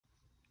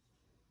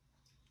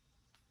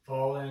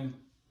falling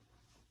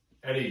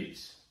at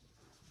ease.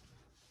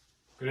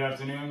 Good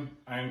afternoon,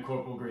 I am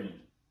Cpl Green.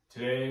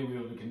 Today we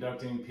will be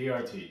conducting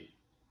PRT.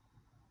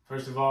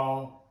 First of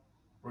all,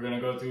 we're going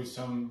to go through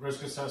some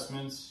risk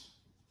assessments,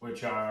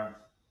 which are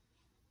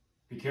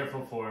be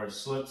careful for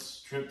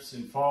slips, trips,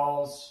 and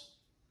falls.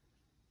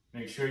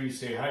 Make sure you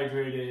stay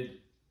hydrated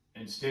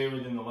and stay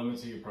within the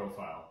limits of your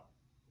profile.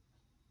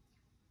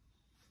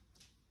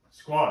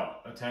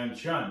 Squat,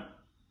 attention.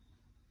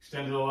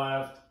 Extend to the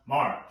left,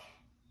 march.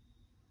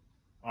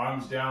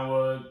 Arms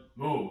downward,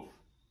 move.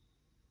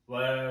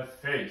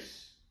 Left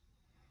face.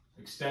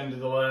 Extend to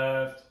the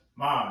left,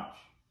 march.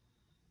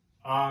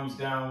 Arms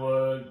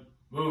downward,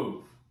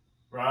 move.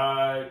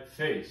 Right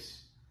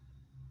face.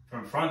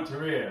 From front to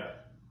rear,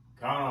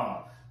 count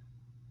off.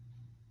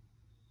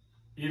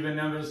 Even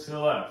numbers to the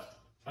left,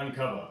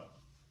 uncover.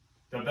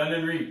 The bend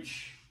and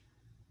reach.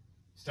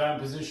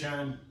 Starting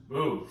position,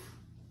 move.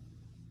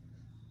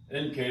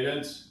 In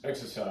cadence,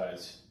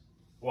 exercise.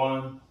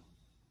 1,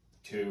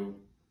 2,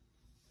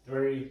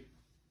 3.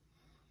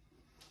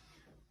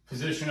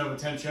 Position of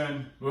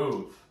attention,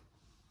 move.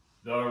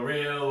 The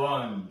rear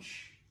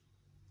lunge.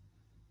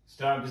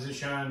 Starting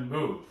position,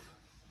 move.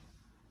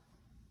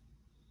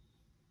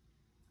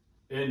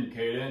 In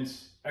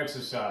cadence,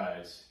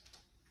 exercise.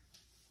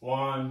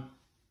 1,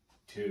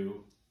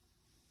 2,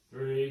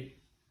 3.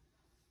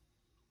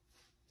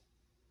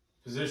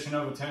 Position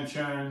of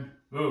attention,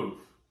 move.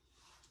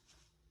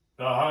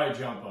 The high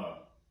jumper.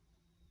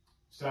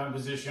 Starting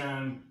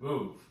position,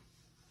 move.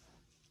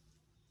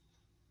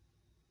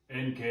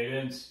 In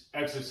cadence,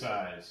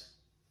 exercise.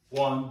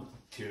 1,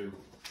 2,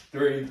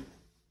 3.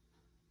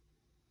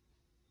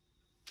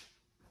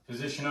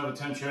 Position of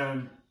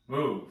attention,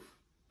 move.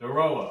 The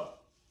rower.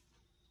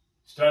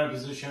 Starting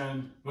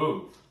position,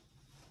 move.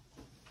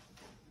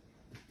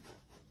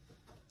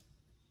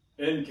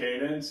 In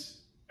cadence,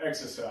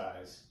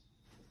 exercise.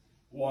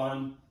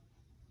 1,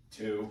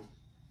 2,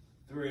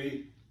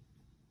 3.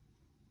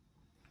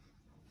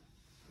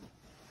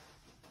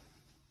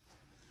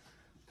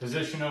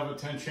 Position of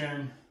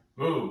attention,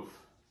 move.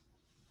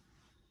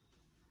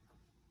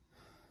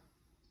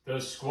 The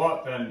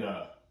squat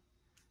bender.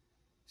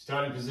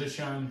 Starting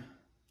position,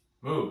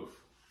 move.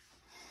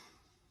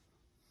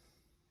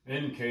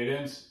 In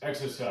cadence,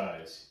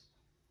 exercise.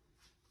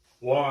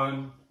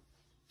 1,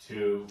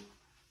 2,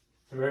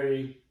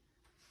 3.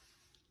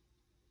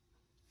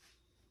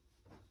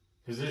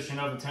 Position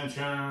of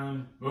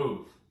attention,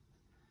 move.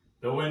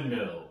 The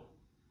windmill.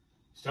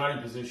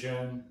 Starting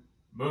position,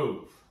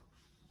 move.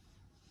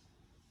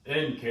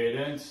 In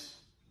cadence,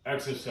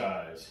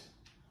 exercise.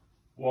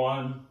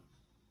 1,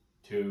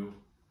 2,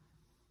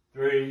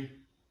 3.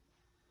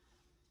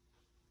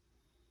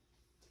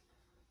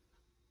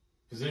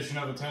 Position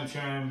of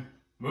attention,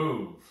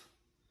 move.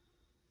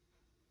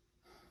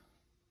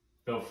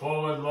 The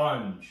forward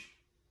lunge.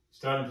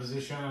 Starting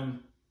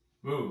position,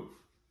 move.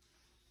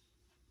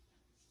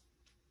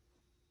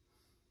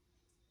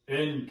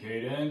 In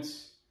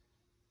cadence,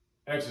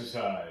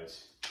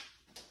 exercise.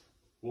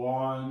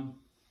 1,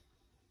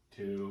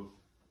 2,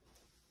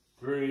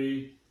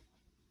 3.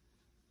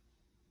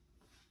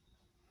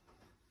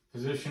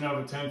 Position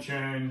of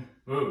attention,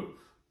 move.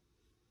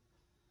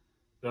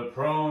 The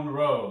prone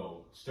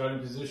row. Starting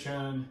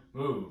position,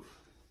 move.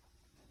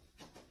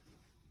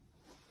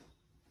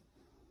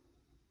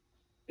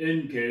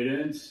 In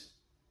cadence,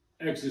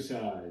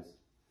 exercise.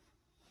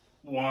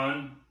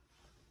 1,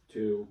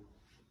 2,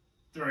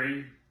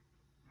 3.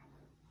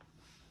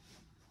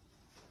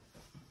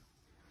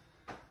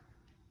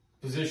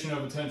 Position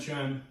of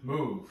attention,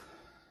 move.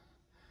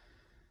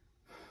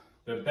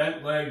 The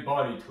bent leg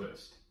body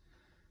twist.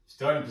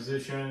 Starting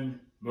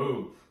position,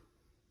 move.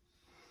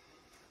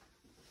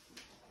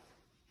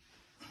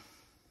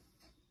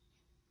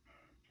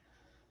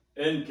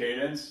 In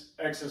cadence,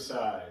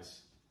 exercise.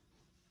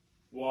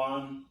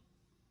 1,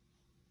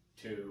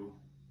 2,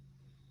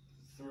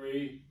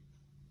 3.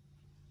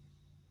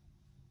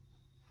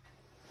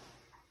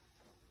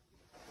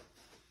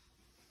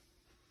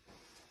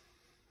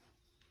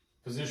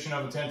 Position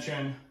of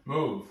attention,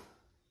 move.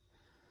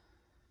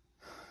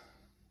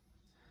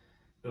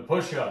 The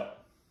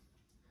push-up.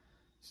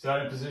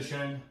 Starting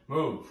position,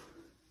 move.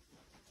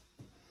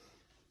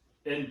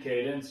 In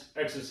cadence,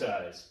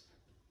 exercise.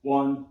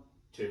 1,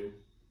 2,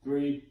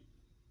 3.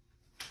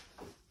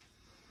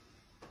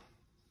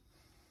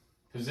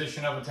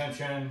 Position of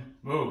attention,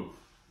 move.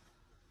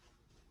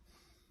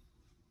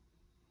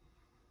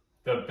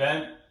 The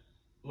bent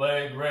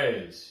leg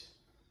raise.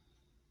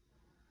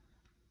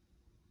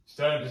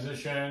 Starting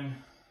position,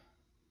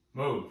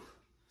 move.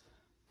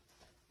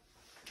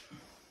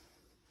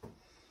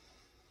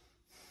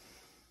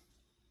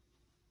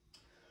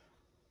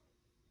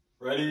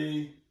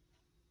 Ready,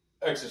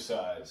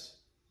 exercise.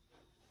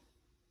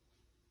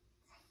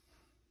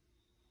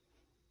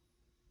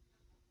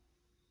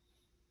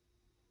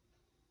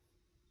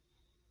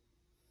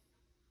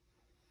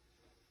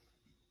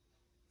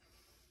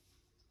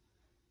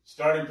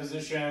 Starting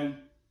position,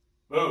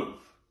 move.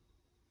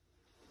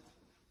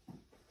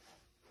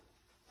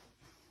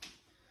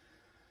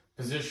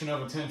 Position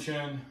of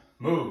attention,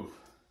 move.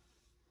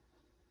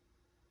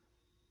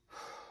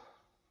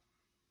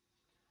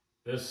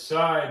 The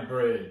side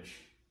bridge.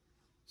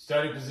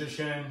 Starting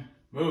position,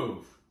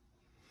 move.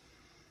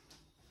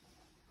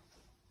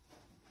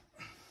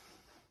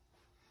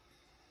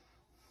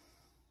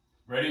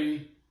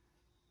 Ready,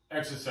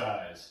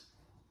 exercise.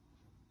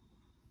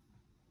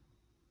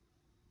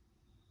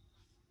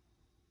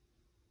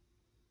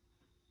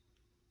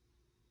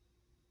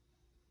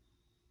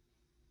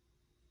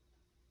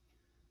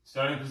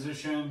 Starting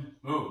position,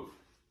 move.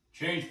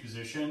 Change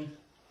position.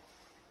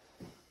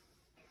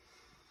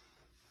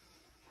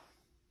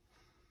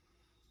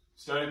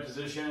 Starting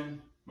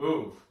position,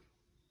 move.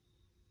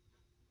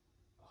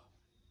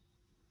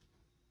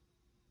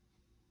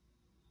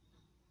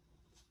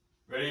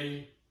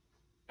 Ready,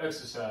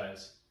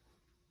 exercise.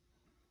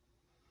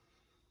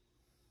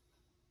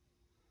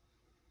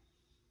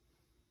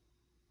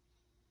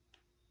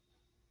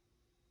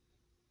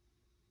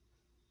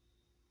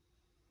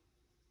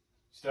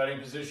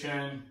 Starting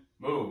position,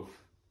 move.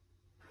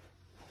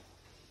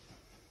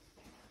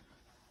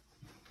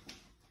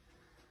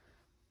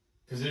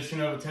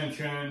 Position of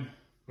attention,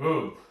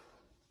 move.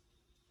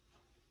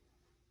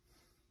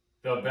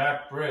 The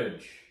back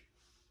bridge.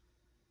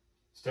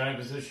 Starting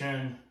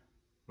position,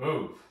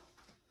 move.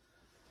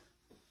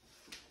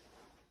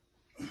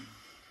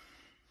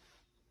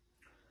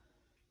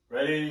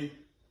 Ready,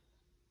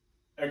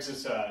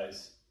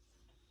 exercise.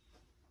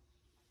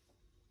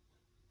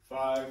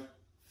 5,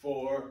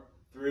 4,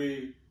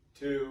 3,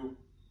 2,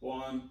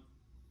 1.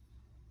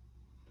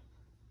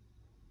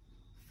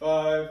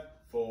 5,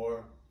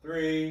 4,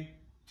 3,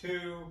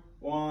 2,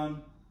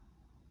 1.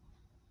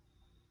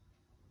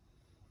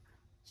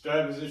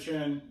 Starting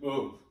position,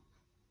 move.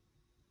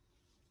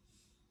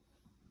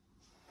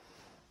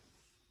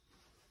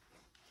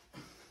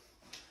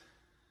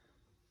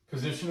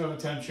 Position of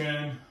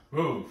attention,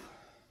 move.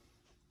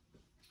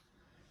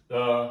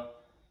 The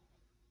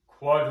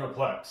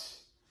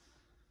quadruplex.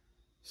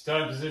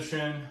 Starting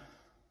position,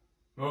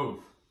 move.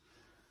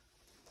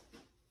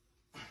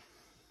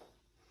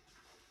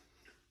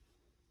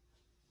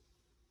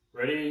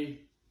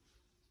 Ready,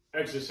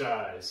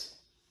 exercise.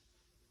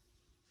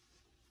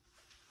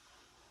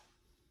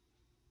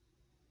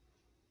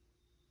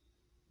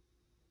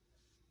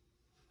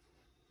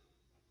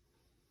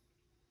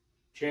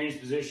 Change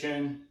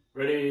position,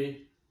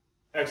 ready,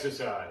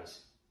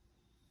 exercise.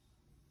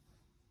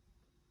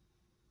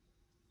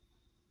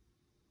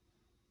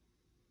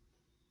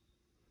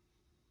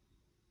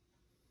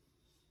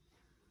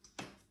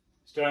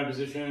 Starting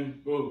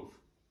position, move.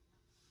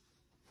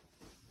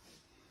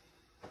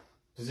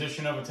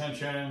 Position of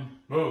attention,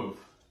 move.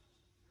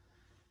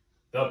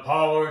 The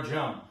power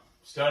jump.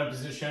 Starting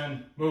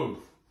position, move.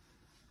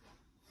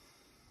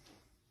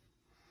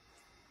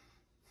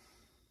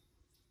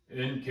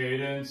 In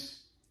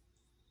cadence,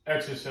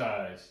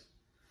 exercise.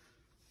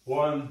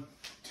 1,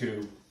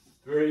 2,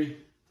 3.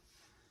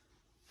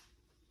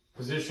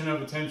 Position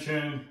of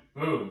attention,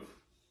 move.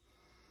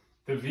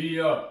 The V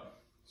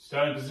up.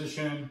 Starting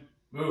position,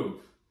 move.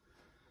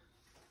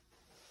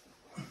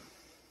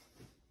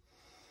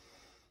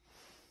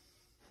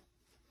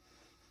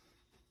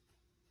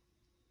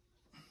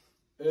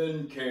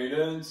 In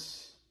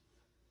cadence,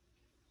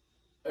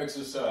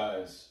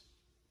 exercise.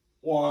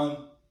 1,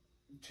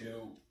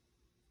 2,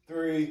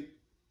 3.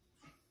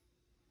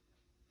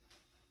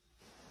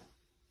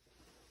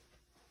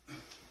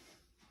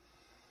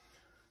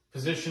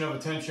 Position of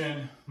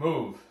attention,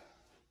 move.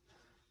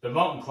 The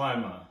mountain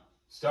climber.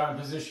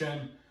 Starting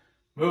position,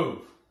 move.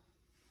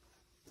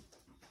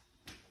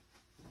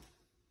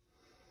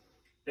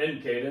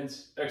 In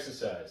cadence,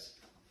 exercise.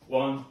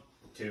 1,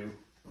 2,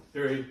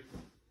 3.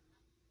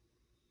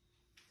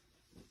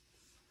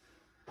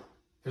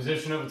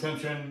 Position of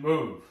attention,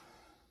 move.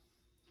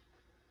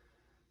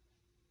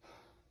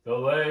 The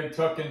leg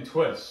tuck and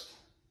twist.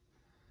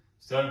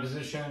 Starting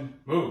position,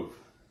 move.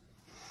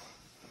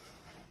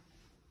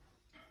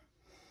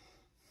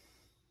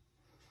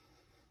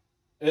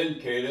 In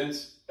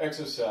cadence,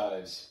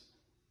 exercise.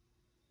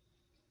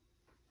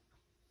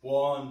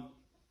 1,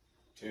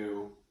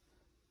 2,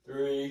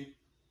 3.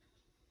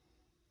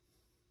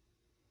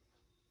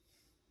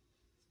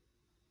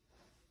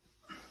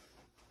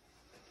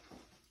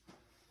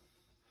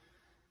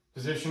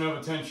 Position of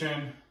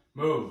attention,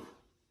 move.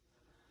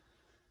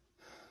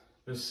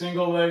 The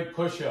single leg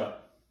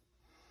push-up.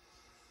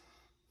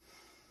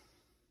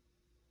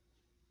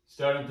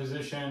 Starting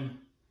position,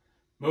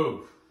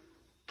 move.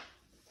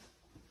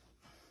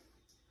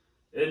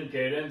 In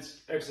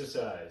cadence,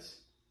 exercise.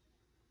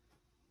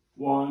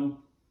 1,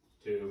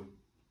 2,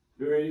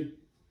 3.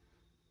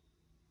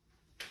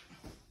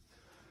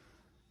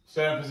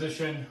 Starting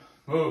position,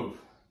 move.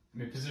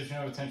 Position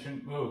of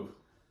attention, move.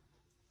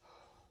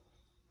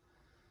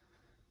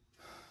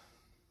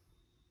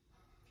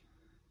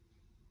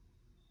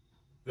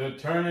 The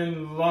turn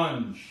and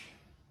lunge.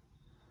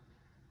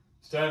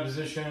 Starting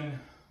position,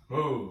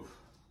 move.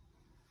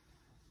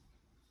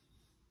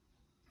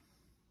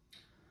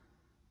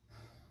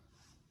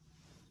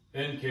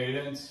 In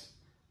cadence,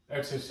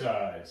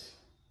 exercise.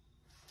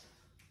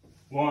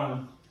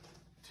 1,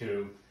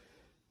 2,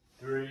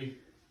 3.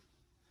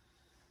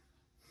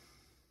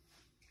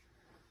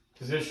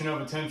 Position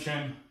of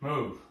attention,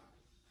 move.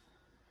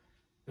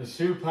 The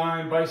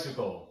supine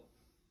bicycle.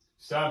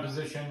 Start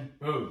position,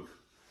 move.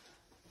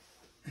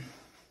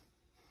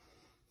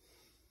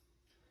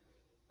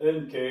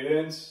 In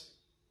cadence,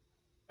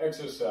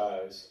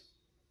 exercise.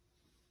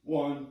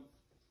 1,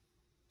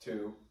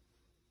 2,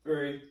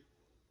 3.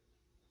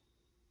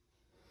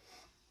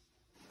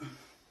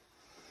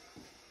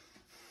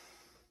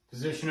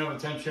 Position of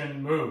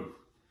attention, move.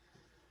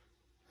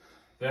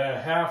 The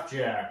half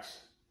jacks.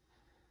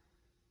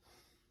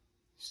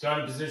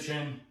 Starting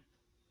position,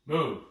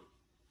 move.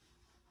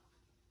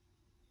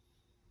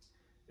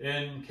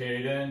 In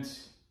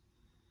cadence,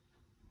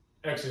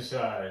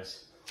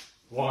 exercise.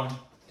 1,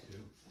 2,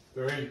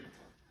 3.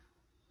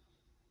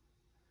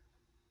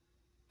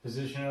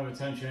 Position of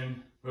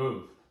attention,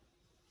 move.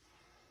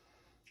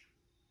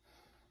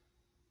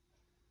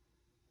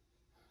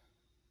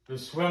 The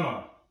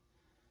swimmer.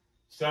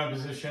 Starting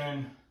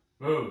position,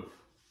 move.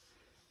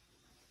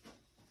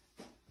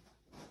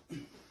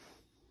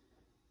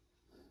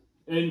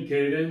 In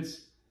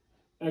cadence,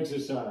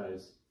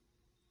 exercise.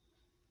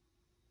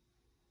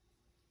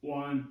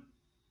 1,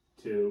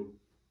 2,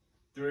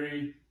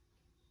 3.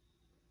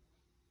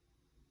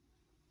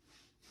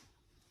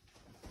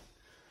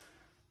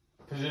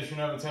 Position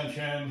of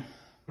attention,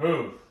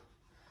 move.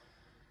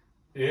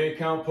 The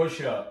 8-count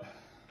push-up.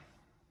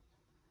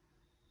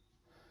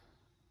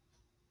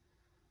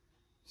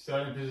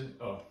 Starting position,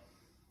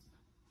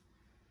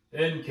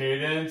 in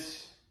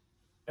cadence,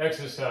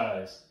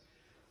 exercise.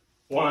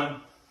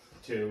 1,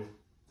 2,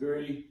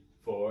 3,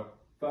 4,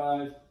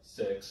 5,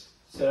 6,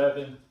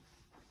 7.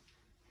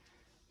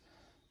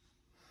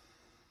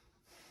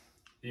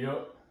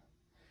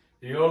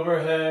 The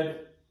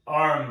overhead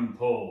arm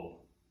pull.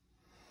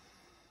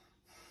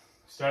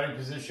 Starting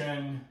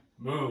position,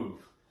 move.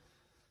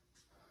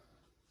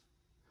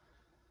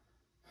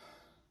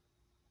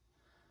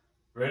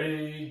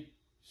 Ready,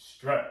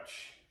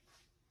 stretch.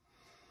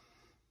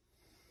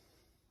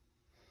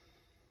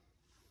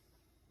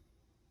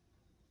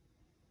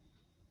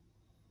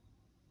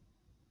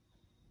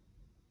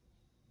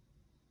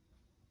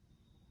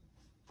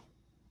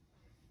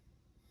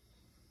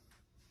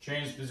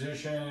 Change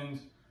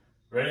positions,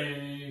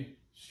 ready,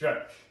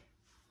 stretch.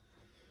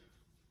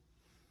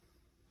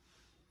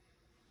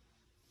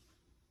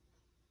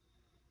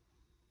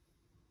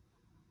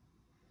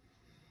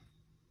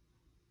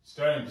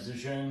 Starting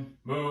position,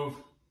 move.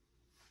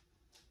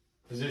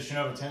 Position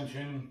of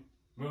attention,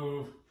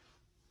 move.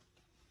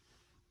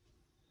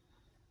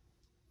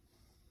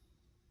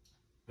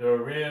 The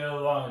rear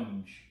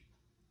lunge.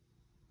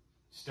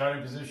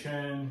 Starting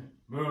position,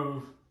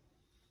 move.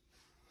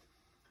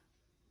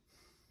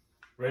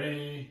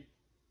 Ready,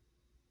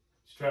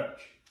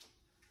 stretch.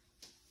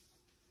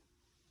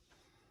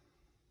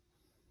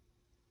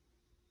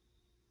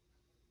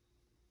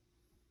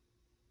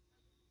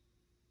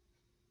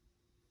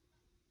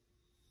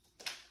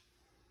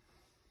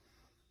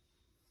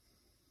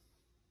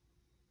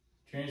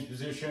 Change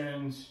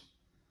positions.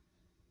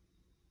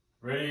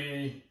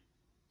 Ready,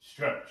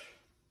 stretch.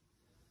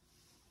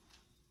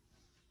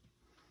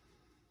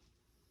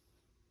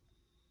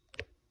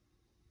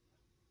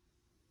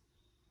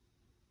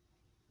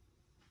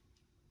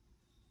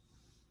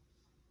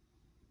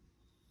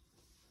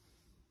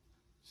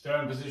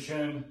 Starting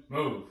position,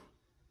 move.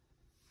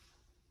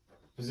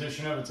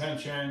 Position of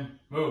attention,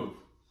 move.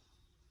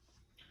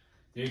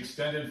 The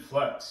extended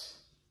flex.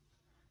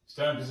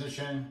 Starting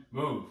position,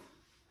 move.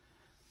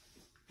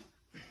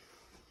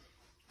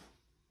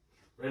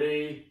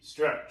 Ready,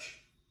 stretch.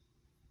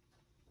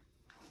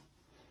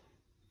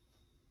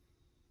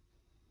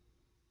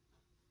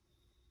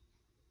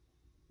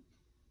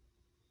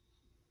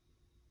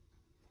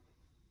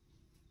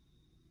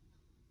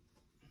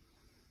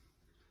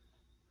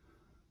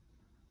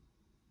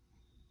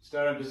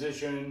 Starting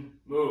position,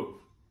 move.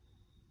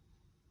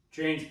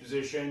 Change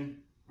position,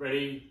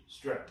 ready,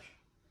 stretch.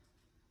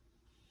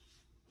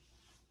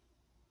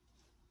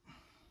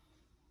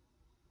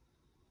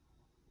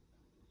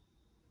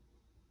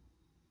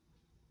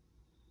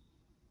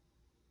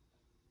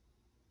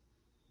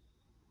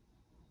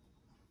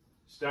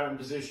 Starting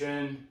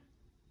position,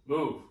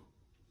 move.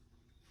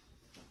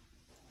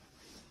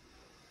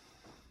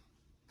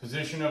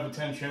 Position of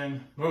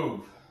attention,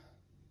 move.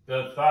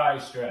 The thigh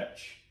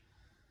stretch.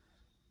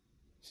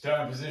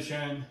 Starting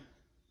position,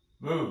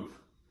 move.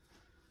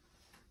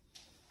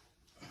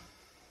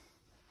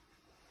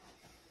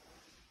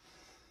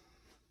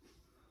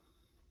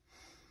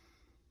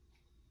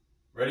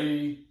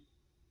 Ready,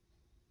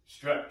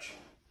 stretch.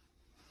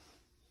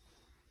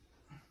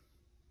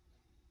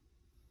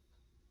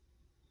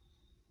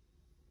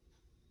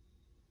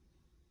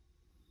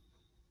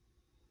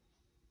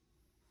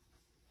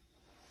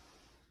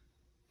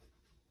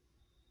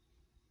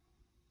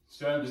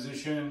 Starting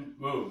position,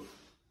 move.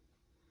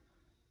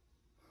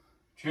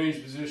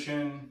 Change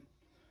position,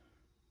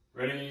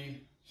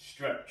 ready,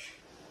 stretch.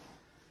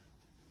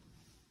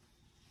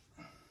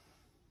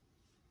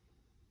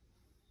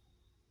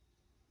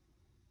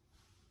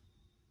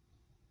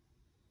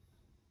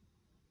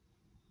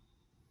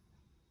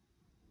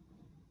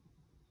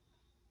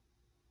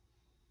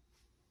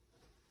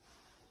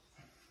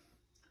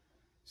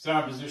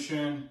 Start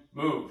position,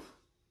 move.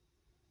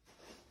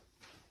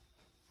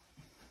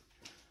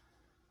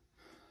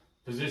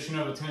 Position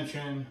of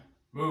attention,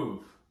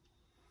 move.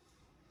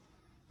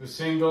 The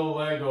single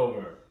leg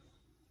over.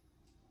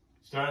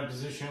 Starting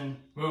position,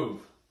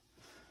 move.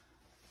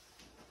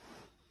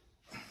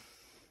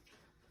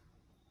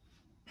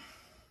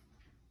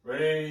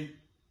 Ready,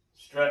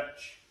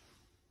 stretch.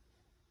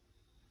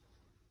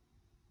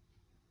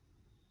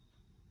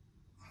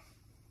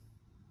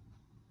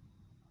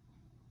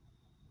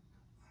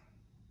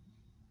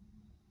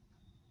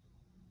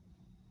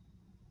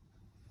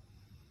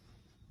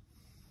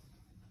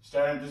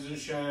 Starting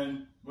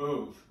position,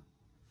 move.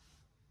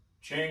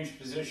 Change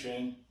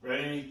position,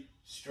 ready,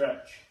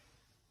 stretch.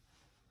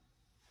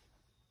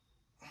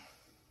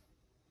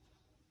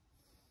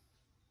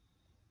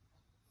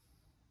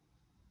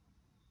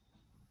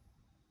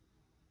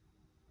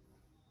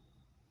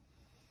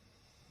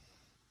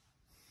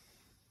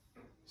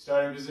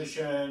 Starting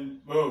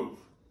position, move.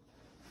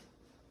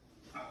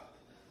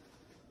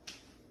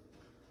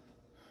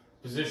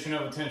 Position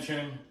of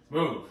attention,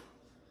 move.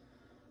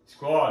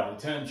 Squad,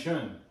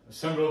 attention,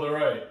 assemble the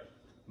right,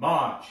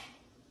 march,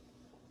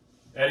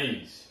 at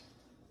ease.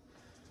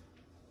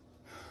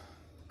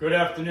 Good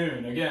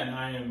afternoon, again,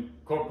 I am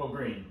Cpl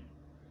Green.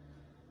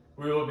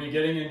 We will be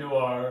getting into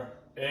our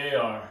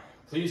AAR.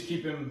 Please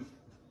keep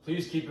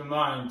in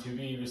mind to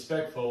be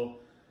respectful,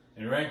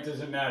 and rank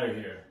doesn't matter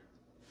here.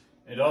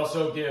 And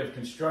also give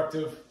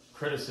constructive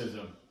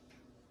criticism.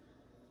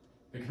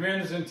 The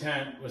commander's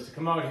intent was to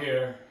come out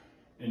here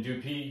and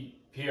do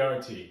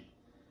PRT.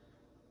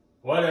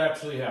 What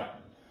actually happened?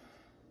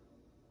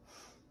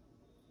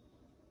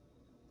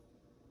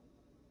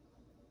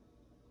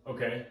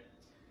 Okay,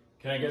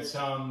 can I get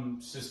some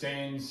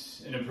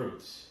sustains and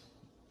improves?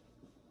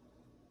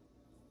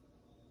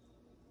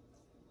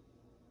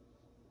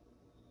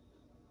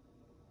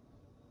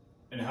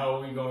 And how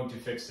are we going to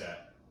fix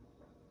that?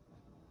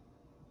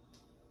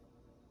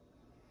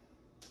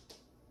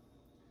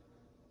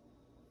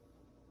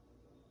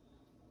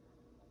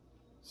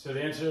 So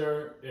the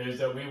answer is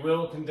that we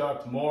will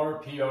conduct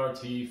more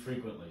PRT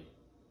frequently.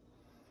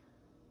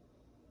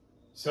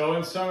 So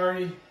in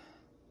summary,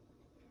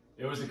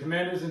 it was the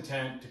commander's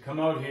intent to come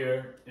out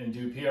here and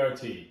do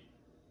PRT.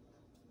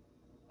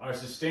 Our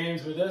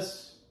sustains were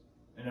this,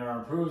 and our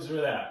improves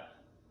were that.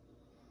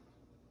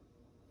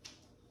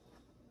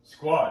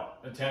 Squad,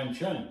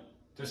 attention,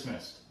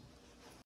 dismissed.